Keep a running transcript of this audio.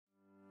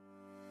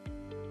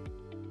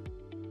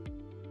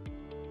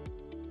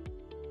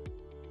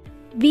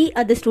We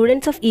are the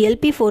students of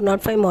ELP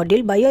 405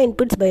 module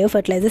Bioinputs,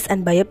 Biofertilizers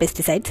and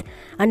Biopesticides.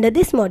 Under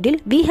this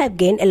module, we have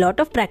gained a lot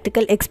of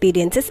practical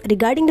experiences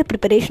regarding the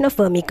preparation of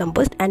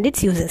vermicompost and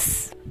its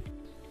uses.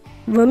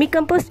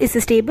 Vermicompost is a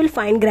stable,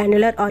 fine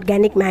granular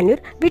organic manure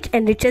which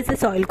enriches the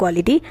soil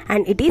quality,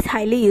 and it is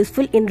highly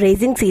useful in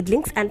raising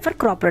seedlings and for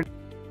crop production.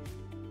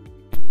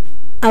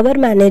 Our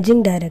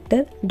Managing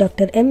Director,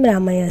 Dr. M.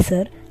 Ramaya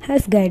sir,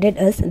 has guided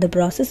us in the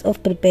process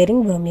of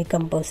preparing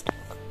vermicompost.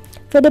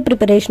 For the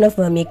preparation of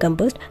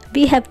vermicompost,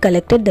 we have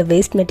collected the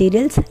waste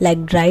materials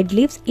like dried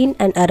leaves in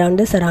and around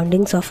the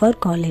surroundings of our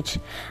college.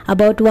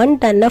 About 1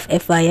 ton of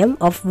FIM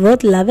of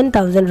worth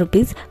 11,000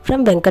 rupees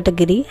from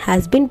Venkatagiri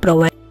has been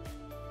provided.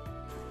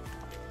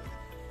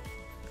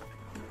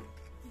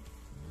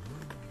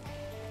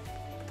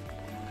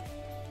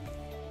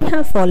 We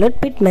have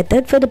followed pit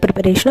method for the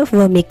preparation of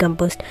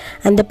vermicompost,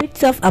 and the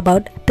pits of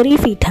about 3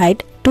 feet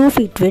height, 2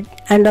 feet width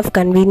and of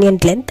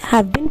convenient length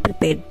have been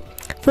prepared.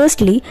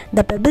 Firstly,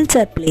 the pebbles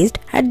are placed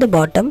at the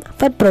bottom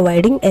for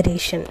providing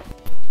aeration.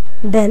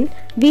 Then,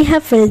 we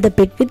have filled the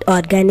pit with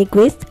organic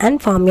waste and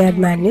farmyard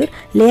manure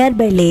layer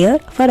by layer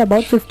for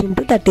about 15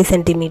 to 30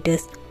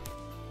 centimeters.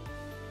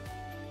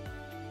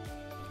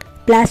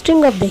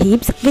 Plastering of the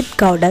heaps with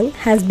cow dung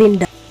has been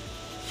done.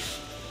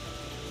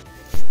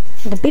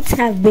 The pits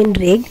have been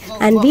raked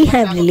and we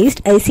have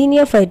released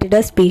Eisenia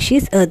foetida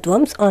species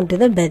earthworms onto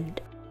the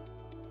bed.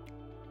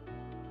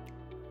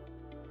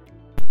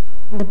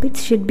 The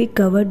pits should be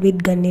covered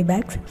with gunny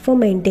bags for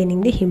maintaining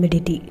the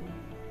humidity.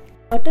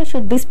 Water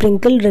should be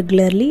sprinkled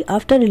regularly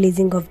after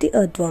releasing of the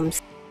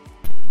earthworms.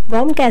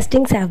 Worm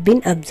castings have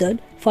been observed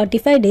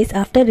 45 days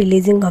after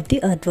releasing of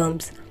the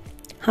earthworms.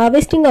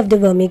 Harvesting of the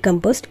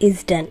vermicompost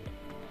is done.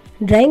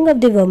 Drying of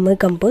the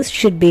vermicompost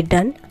should be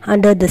done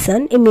under the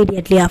sun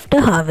immediately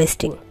after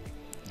harvesting.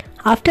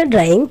 After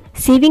drying,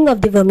 sieving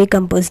of the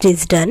vermicompost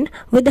is done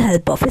with the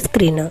help of a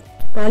screener.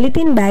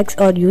 Polythene bags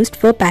are used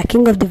for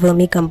packing of the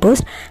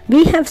vermicompost.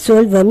 We have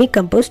sold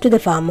vermicompost to the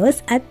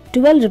farmers at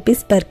 12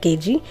 rupees per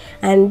kg,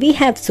 and we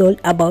have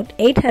sold about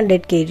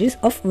 800 kgs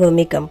of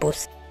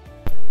vermicompost.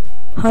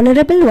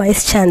 Honorable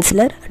Vice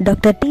Chancellor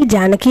Dr. T.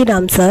 Janaki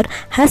Ram sir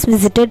has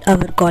visited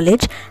our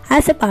college.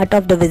 As a part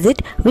of the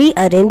visit, we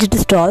arranged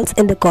stalls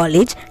in the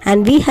college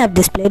and we have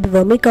displayed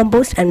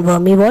vermicompost and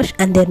vermiwash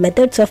and their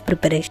methods of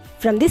preparation.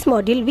 From this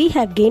module, we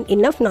have gained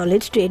enough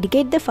knowledge to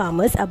educate the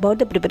farmers about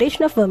the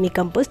preparation of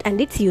vermicompost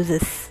and its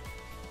uses.